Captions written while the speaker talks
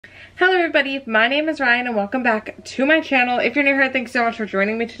Hello everybody, my name is Ryan and welcome back to my channel. If you're new here, thanks so much for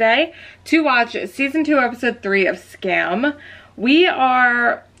joining me today to watch season 2 episode 3 of SKAM. We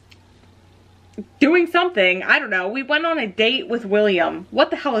are doing something, I don't know. We went on a date with William. What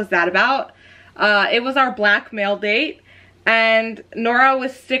the hell is that about? It was our blackmail date and Noora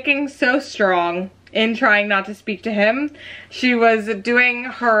was sticking so strong in trying not to speak to him. She was doing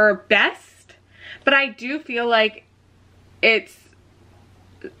her best, but I do feel like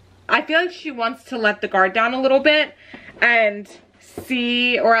I feel like she wants to let the guard down a little bit and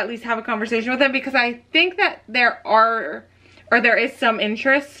see, or at least have a conversation with him, because I think that there is some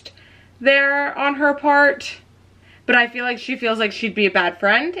interest there on her part, but I feel like she feels like she'd be a bad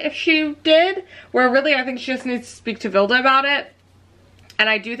friend if she did, where really I think she just needs to speak to Vilde about it. And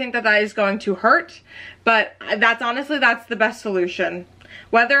I do think that that is going to hurt, but that's the best solution.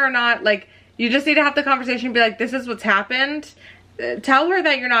 Whether or not, like, you just need to have the conversation and be like, this is what's happened. Tell her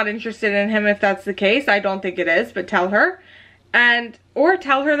that you're not interested in him if that's the case. I don't think it is, but tell her. Or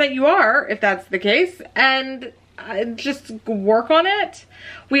tell her that you are if that's the case, and just work on it.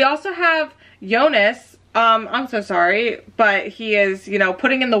 We also have Jonas. I'm so sorry, but he is, you know,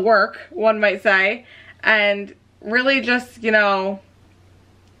 putting in the work, one might say, and really just, you know,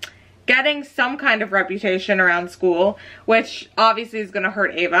 getting some kind of reputation around school, which obviously is going to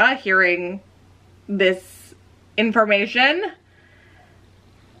hurt Ava hearing this information.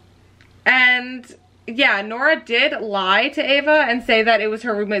 And yeah, Noora did lie to Ava and say that it was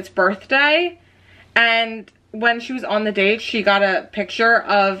her roommate's birthday, and when she was on the date she got a picture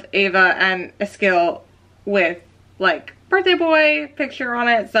of Ava and Eskil with like birthday boy picture on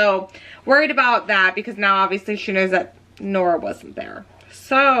it, so worried about that because now obviously she knows that Noora wasn't there.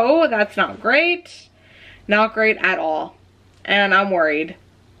 So that's not great. Not great at all. And I'm worried.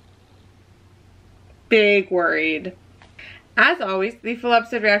 Big worried. As always, the full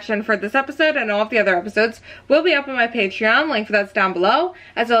episode reaction for this episode and all of the other episodes will be up on my Patreon. Link for that's down below,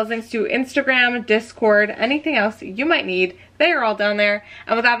 as well as links to Instagram, Discord, anything else you might need. They are all down there.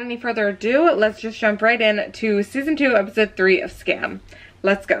 And without any further ado, let's just jump right in to season 2, episode 3 of SKAM.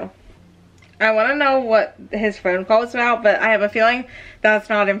 Let's go. I want to know what his phone call was about, but I have a feeling that's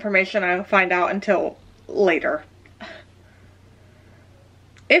not information I'll find out until later.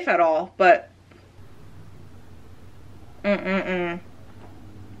 If at all, but... Eva.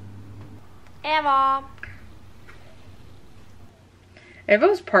 Eva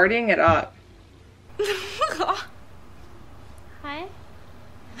was partying it up. Hi.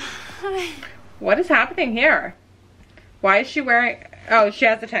 What is happening here? Why is she wearing... Oh, she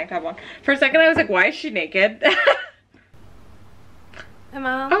has a tank top on. For a second I was like, why is she naked?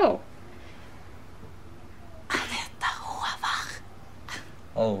 Emma. Oh.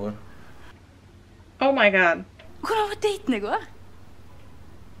 Alvor. Oh my god. Hvordan var daten I går?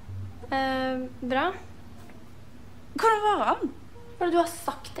 Bra. Hvordan var han? Hva er det du har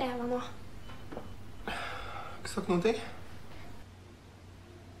sagt til Eva nå? Ikke sagt noen ting.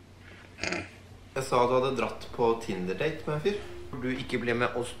 Jeg sa at du hadde dratt på Tinder-date med en fyr. Du ikke ble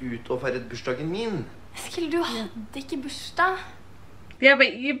med oss ut og feiret bursdagen min. Eskil, du hadde ikke bursdag. Yeah, but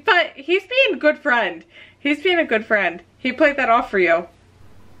he's being a good friend. He's being a good friend. He played that off for you.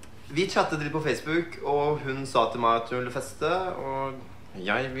 Vi chattet litt på Facebook, og hun sa til meg at hun ville feste, og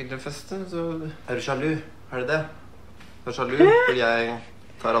jeg ville feste, så... Er du sjalu? Er det det? Er du sjalu? Fordi jeg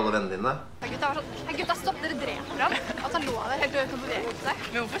tar alle vennene dine. Gutta var sånn, gutta, stopp, dere dreper ham. At han lå der helt død og beveget seg.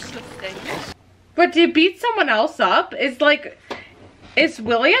 Men hvorfor slåss det egentlig? But to beat someone else up is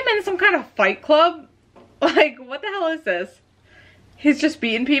William in some kind of fight club? Like, what the hell is this? He's just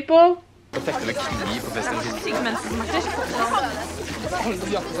beating people? What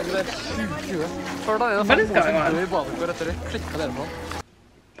is going on?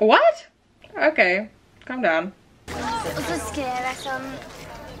 What? Okay, calm down. Og så skrev jeg sånn,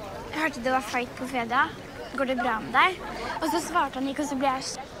 jeg hørte det var fight på fredag, går det bra med deg? Og så svarte han ikke, og så ble jeg...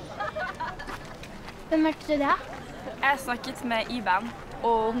 Hvem hørte du det? Jeg snakket med Iben,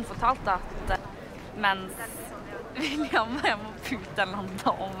 og hun fortalte at mens William var hjemme og pute en eller annen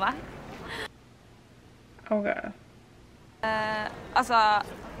dame. Okay. Altså,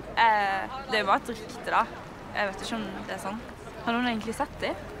 det er jo bare et rykte da. Jeg vet ikke om det er sånn. Har noen egentlig sett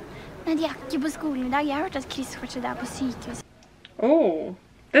det? Nei, de er ikke på skolen I dag. Jeg har hørt at Chris fortsatt er på sykehus. Oh,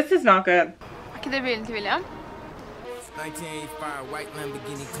 this is not good. Er ikke det bilen til William?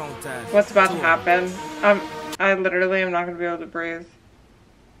 What's about to happen? I literally am not going to be able to breathe.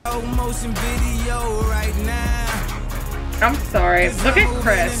 I'm sorry. Look at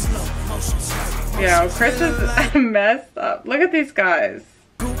Chris. Yo, Chris is messed up. Look at these guys.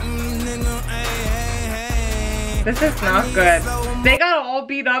 This is not good. They got all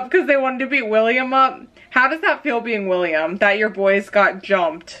beat up because they wanted to beat William up. How does that feel being William? That your boys got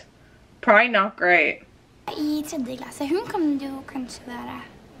jumped? Probably not great. I tredje klasse, hun kan du kanskje være.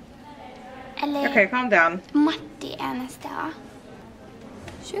 Eller Okay, calm down. Marti neste år.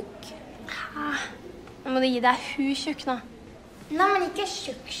 Tjukk? Hæ? Nå må du gi deg tjukk nå. Nei, men ikke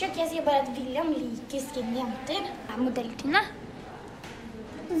tjukk. Jeg sier bare at William liker skinny jenter. Det er modelltynne.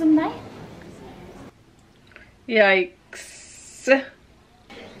 Sånn som deg. Yikes.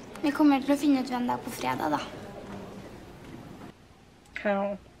 Vi kommer til å finne ut hvem det er på fredag, da.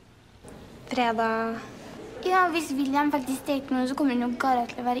 How? Fredag. Ja, hvis William faktisk dater noen, så kommer han jo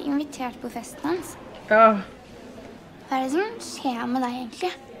garantert til å være invitert på festen hans. Oh. Hva er det som skjer med deg,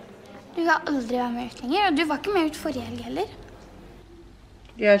 egentlig? Du vil aldri være med ut lenger, og du var ikke med ut forrige helg heller.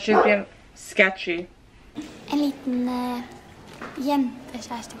 Yeah, she's being sketchy. En liten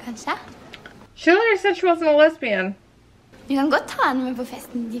jentekjæreste, kanskje? She literally said she wasn't a lesbian. Du kan godt ta henne med på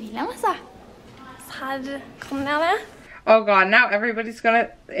festen til William, altså. Serr, kan jeg det? Oh god, now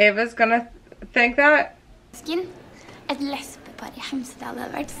Ava's gonna think that? Skin, et lesbepar i Hemsedal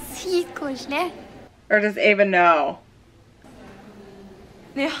hadde vært sykt koselig. Or does Ava know?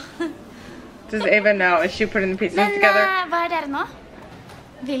 Ja. Does Ava know? Is she putting the pieces Men together? hva er dere nå?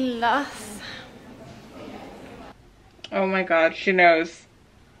 Vilde, ass. Oh my god, she knows.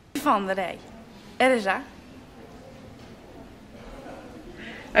 Faen, det er deg. Er det ikke?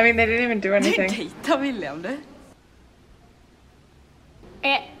 I mean, they didn't even do Du anything. dater William, du.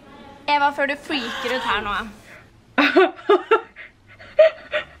 Eva, før du freaker ut her nå.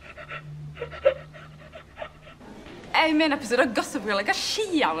 Jeg er med i en episode av Gossip Girl. Hva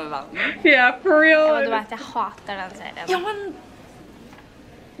skjer med verden? Yeah, for real. Eva, du vet, jeg hater den serien. Ja, men...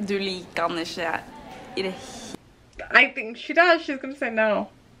 Du liker han ikke i det I think she does. She's gonna say no.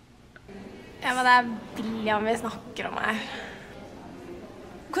 Eva, det er William vi snakker om her.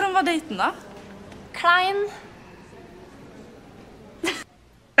 Hvordan var daten da? Klein.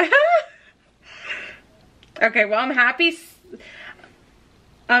 Okay, well, I'm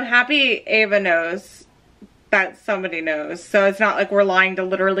happy Ava knows that somebody knows. So it's not like we're lying to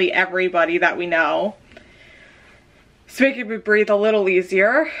literally everybody that we know. It's making me breathe a little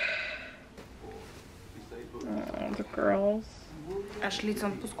easier. Oh, the girls. Er det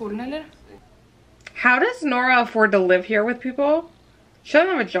slitsomt på skolen, eller? How does Noora afford to live here with people? She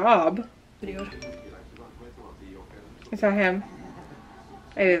doesn't have a job. Is that him?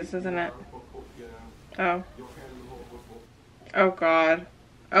 It is, isn't it? Oh. Oh god.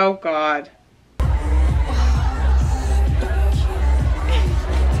 Oh god.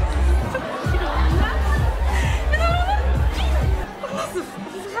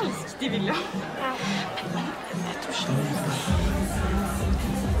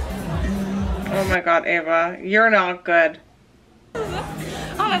 Oh my god, Ava. You're not good.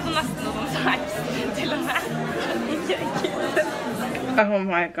 Han er så nesten noe sånn til og med. Oh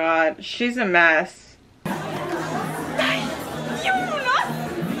my god. She's a mess.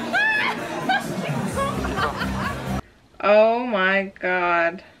 Oh my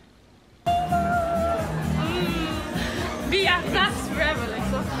god. Vi er best forever,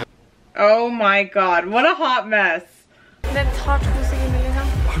 liksom. Oh my god. What a hot mess. Det tar 2 sekunder, liksom.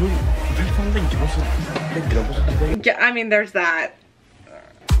 Yeah, I mean, there's that.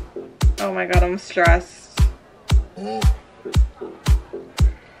 Oh my god, I'm stressed.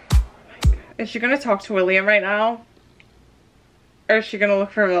 Is she gonna talk to William right now? Or is she gonna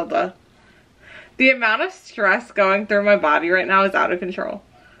look for Vilde? The amount of stress going through my body right now is out of control.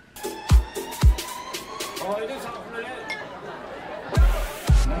 Hva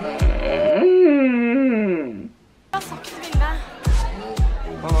har sagt til Vilde?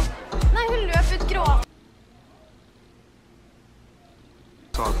 Nei, hun løp ut gråt.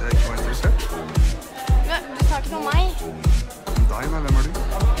 Sa at jeg ikke var interessert. Men du sa ikke noe om meg. Deg, nei, hvem er du?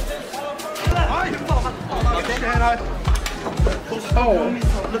 Hei, hva skjer her? Oh. Nå har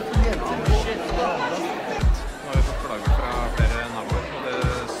vi fått klager fra flere naboer, og det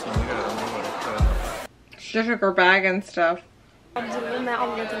synger greier om å være opp. She took her bag and stuff. Hva driver du med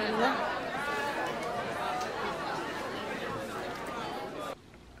alle tingene?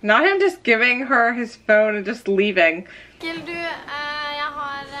 Not him just giving her his phone and just leaving. Gil, du, jeg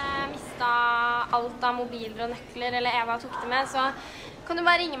har mistet alt av mobiler og nøkler, eller Eva tok det med, så kan du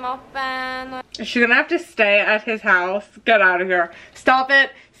bare ringe meg opp når... She's gonna have to stay at his house. Get out of here. Stop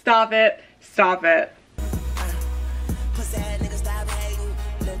it. Stop it. Stop it.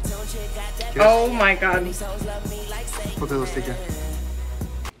 Oh my god. Få til å stikke.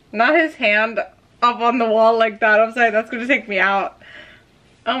 Not his hand up on the wall like that. I'm sorry, that's gonna take me out.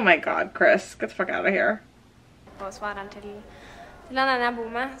 Oh my god, Chris. Get the fuck out of here. på svareren til den jeg bor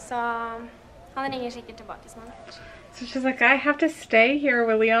med, så han ringer sikkert tilbake snart. So she's like, I have to stay here,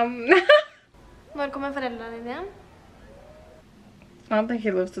 William. Når kommer foreldrene dine hjem? I don't think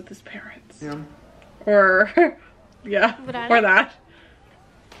he lives with his parents. Yeah. Or, yeah, or that.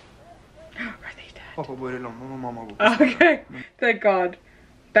 Are they dead? Pappa bor I London og mamma bor på Okay, thank God.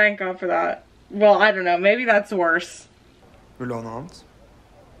 Thank God for that. Well, I don't know, maybe that's worse. Vil du ha noe annet?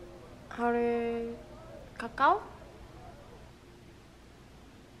 Har du kakao?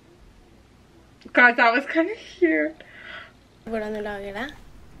 God, that was kind of cute. Hvordan du lager det?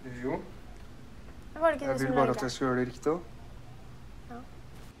 Jo. Var det ikke Jeg du som vil bare lagde at jeg skal gjøre det riktig.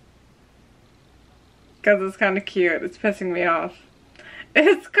 Because it's kind of cute. It's pissing me off.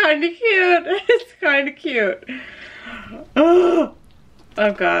 It's kind of cute. It's kind of cute. Oh,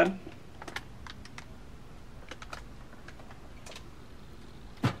 oh God.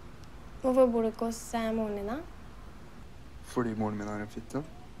 Hvorfor bor du ikke hos moren din da? Fordi moren min har en fitte.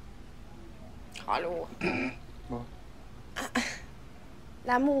 Hallo. Hva?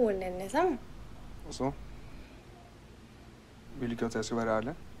 Det moren din, liksom. Og så? Vil du ikke at jeg skal være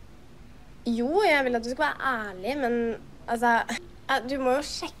ærlig? Jo, jeg vil at du skal være ærlig, men altså, du må jo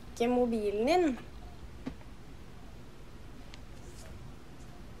sjekke mobilen din.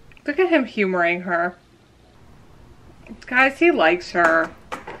 Look at him humoring her. Guys, he likes her.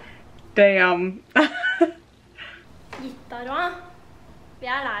 Damn. Gitar også. Vi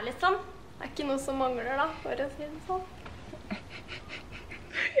der, liksom. Det ikke noe som mangler da, for å si det sånn.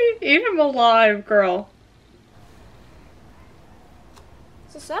 Eat him alive, girl.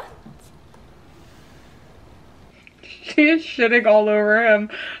 Så søt. She is shitting all over him.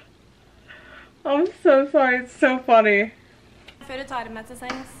 I'm so sorry, it's so funny. Før du tar med til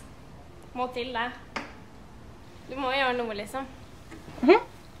sengs, må til det. Du må gjøre noe, liksom.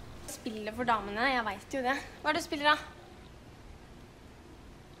 Spiller for damene, jeg vet jo det. Hva du spiller da?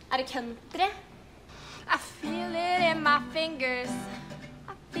 Det country? I feel it in my fingers.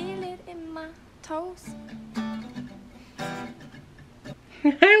 I feel it in my toes.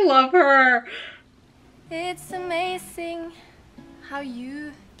 I love her. It's amazing how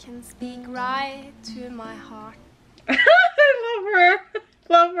you can speak right to my heart. I love her.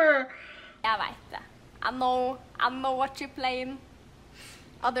 Love her. Jeg vet det. I know what you're playing.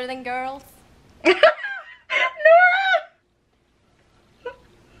 Other than girls. Noora!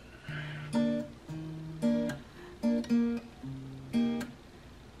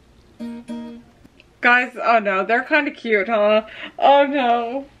 Guys, oh no, they're kind of cute, huh? Oh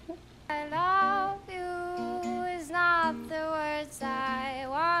no. I love you is not the words I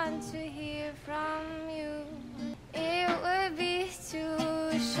want to hear from you. It would be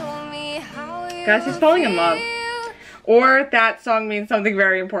to show me how you Guys, he's falling in love. feel. Or that song means something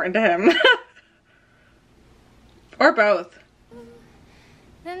very important to him. Or both.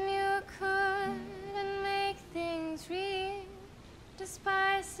 Then you couldn't make things real,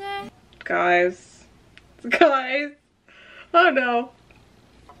 despite saying. Guys. Guys. Oh no.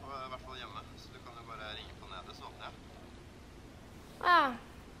 I hvert fall hjemme, så du kan jo bare ringe på nede, så åpner jeg. Ja.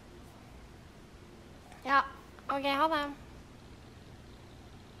 Ja, ok, ha det.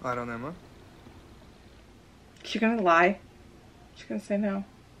 Er han hjemme? She gonna lie? She gonna say no?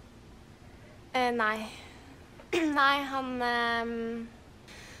 Nei. Nei, han,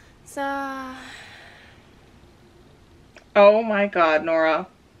 så... Oh my God, Noora.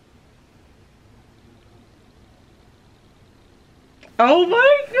 Oh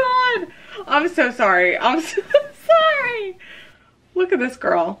my God! I'm so sorry. I'm so sorry. Look at this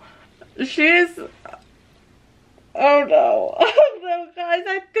girl. She is... Oh no. Oh no, guys.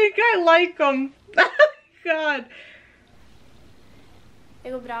 I think I like them. God.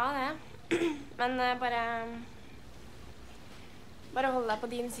 Det går bra, det. Men bare hold deg på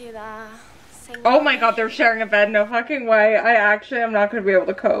din side av senga. Oh my God, they're sharing a bed. No fucking way. I actually am not going to be able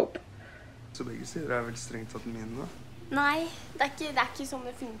to cope. Så begge sider vel strengt tatt mine da? Nei, det er ikke sånn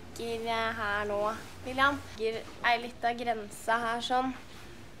det funker her nå, William. Det er litt av grensa her sånn.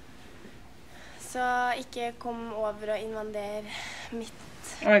 Så ikke kom over og invader mitt.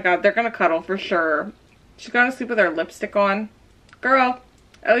 Oh my God, they're going to cuddle for sure. She's going to sleep with her lipstick on. Girl,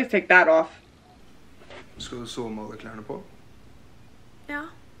 at least take that off. Skal du sove med alle klærne på? Ja.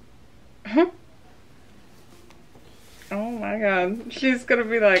 Oh my God. She's going to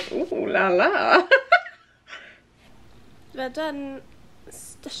be like, ooh la la. Du vet, du er den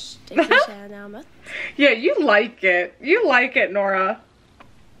største klisjeen jeg har møtt. Yeah, you like it. You like it, Noora.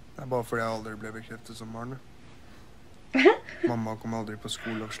 Det er bare fordi jeg aldri ble bekreftet som barn. Mamma kom aldri på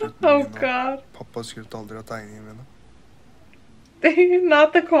skoleavslutningen Oh min, God. og pappa skrøt aldri av tegningene mine.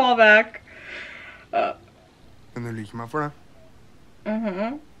 Not the callback. Men du liker meg for det?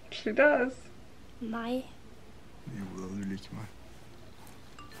 Mm-hmm. She does. Nei. Jo da, du liker meg.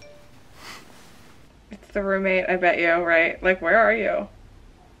 It's the roommate, I bet you, right? Like, where are you?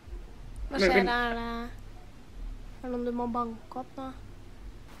 Hva skjer der? Er det noen du må banke opp nå?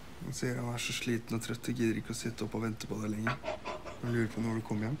 Han sier han er så sliten og trøtt og gidder ikke å sitte opp og vente på deg lenger. Han lurer på når du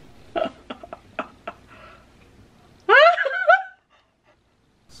kommer hjem.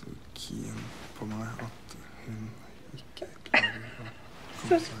 Så keen på meg at hun ikke klarer å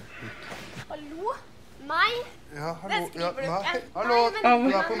komme seg ut. Hallo? Nei? Ja, hallo. Ja, nei, hallo. Du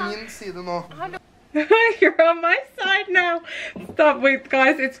er på min side nå. You're on my side now. Stop, wait,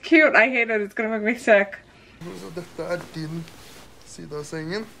 guys, it's cute. I hate it. It's gonna make me sick. Så dette er din side av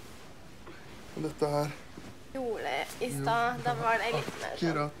sengen. Og dette her. Gjorde det i stad. Da var det litt mer sånn.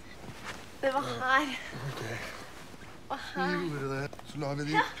 Akkurat. Det var her. Ok. Og Vi her. gjorde det. Så la vi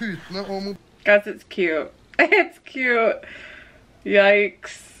de putene og Guys, it's cute. It's cute.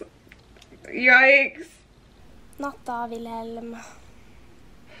 Yikes. Yikes. Natta, Wilhelm.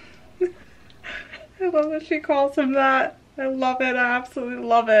 I love that she calls him that. I love it. I absolutely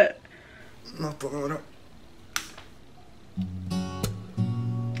love it. natta, Noora.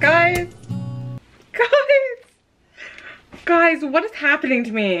 Guys. Guys, what is happening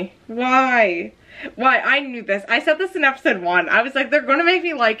to me? Why? I knew this. I said this in episode 1. I was like, they're gonna make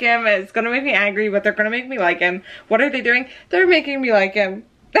me like him. It's gonna make me angry, but they're gonna make me like him. What are they doing? They're making me like him.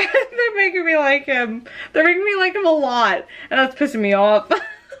 They're making me like him. They're making me like him a lot. And that's pissing me off.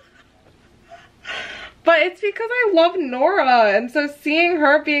 But it's because I love Noora. And so seeing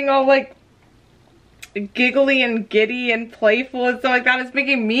her being all like giggly and giddy and playful and stuff like that is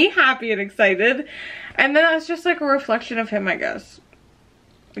making me happy and excited. And then that's just like a reflection of him, I guess.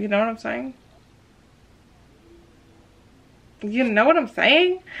 You know what I'm saying? You know what I'm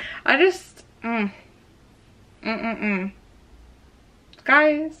saying? I just,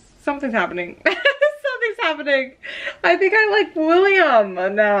 Guys, something's happening. Something's happening. I think I like William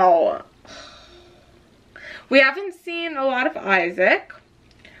now. We haven't seen a lot of Isaac.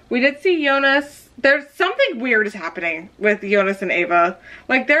 We did see Jonas. There's something weird is happening with Jonas and Ava.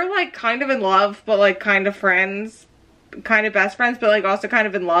 Like, they're like kind of in love, but like kind of friends. Kind of best friends, but like also kind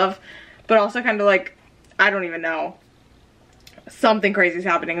of in love. But also kind of like, I don't even know. Something crazy is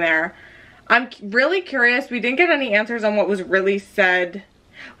happening there. I'm really curious. We didn't get any answers on what was really said.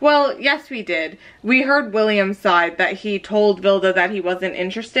 Well, yes, we did. We heard William's side that he told Vilde that he wasn't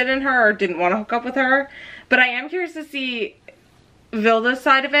interested in her or didn't want to hook up with her. But I am curious to see Vilde's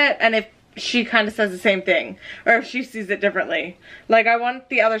side of it and if she kind of says the same thing or if she sees it differently. Like, I want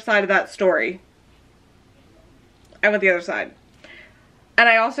the other side of that story. I want the other side. And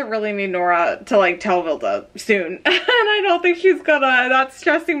I also really need Noora to like tell Vilde soon. And I don't think she's gonna. That's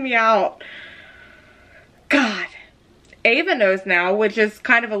stressing me out. God. Ava knows now, which is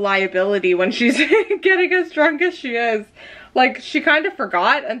kind of a liability when she's getting as drunk as she is. Like, she kind of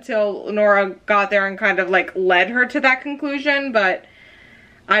forgot until Noora got there and kind of like led her to that conclusion, but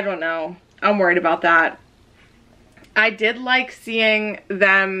I don't know. I'm worried about that. I did like seeing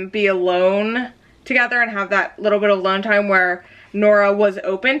them be alone together and have that little bit of alone time where Noora was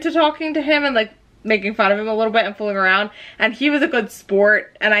open to talking to him and like making fun of him a little bit and fooling around, and he was a good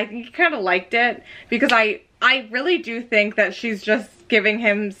sport, and I think he kind of liked it because I really do think that she's just giving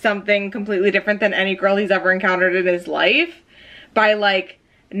him something completely different than any girl he's ever encountered in his life by like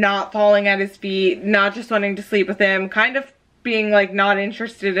not falling at his feet, not just wanting to sleep with him, kind of being like not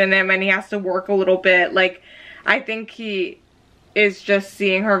interested in him, and he has to work a little bit. Like, I think he is just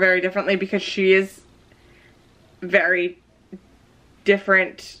seeing her very differently because she is very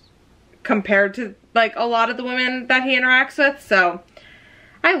different compared to like a lot of the women that he interacts with. So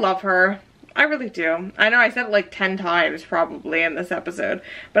I love her. I really do. I know I said it like 10 times probably in this episode,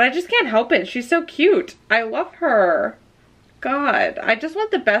 but I just can't help it. She's so cute. I love her. God, I just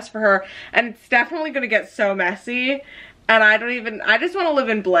want the best for her, and it's definitely gonna get so messy, and I just want to live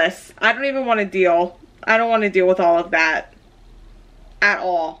in bliss. I don't even want to deal. I don't want to deal with all of that at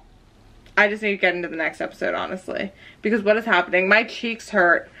all. I just need to get into the next episode, honestly, because what is happening? My cheeks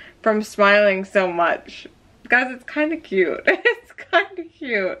hurt from smiling so much. Guys, it's kind of cute. It's kind of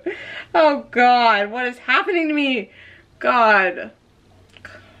cute. Oh God, what is happening to me? God.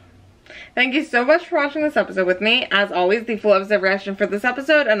 Thank you so much for watching this episode with me. As always, the full episode reaction for this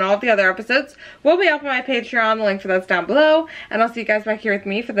episode and all of the other episodes will be up on my Patreon. The link for that's down below. And I'll see you guys back here with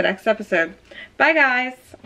me for the next episode. Bye, guys.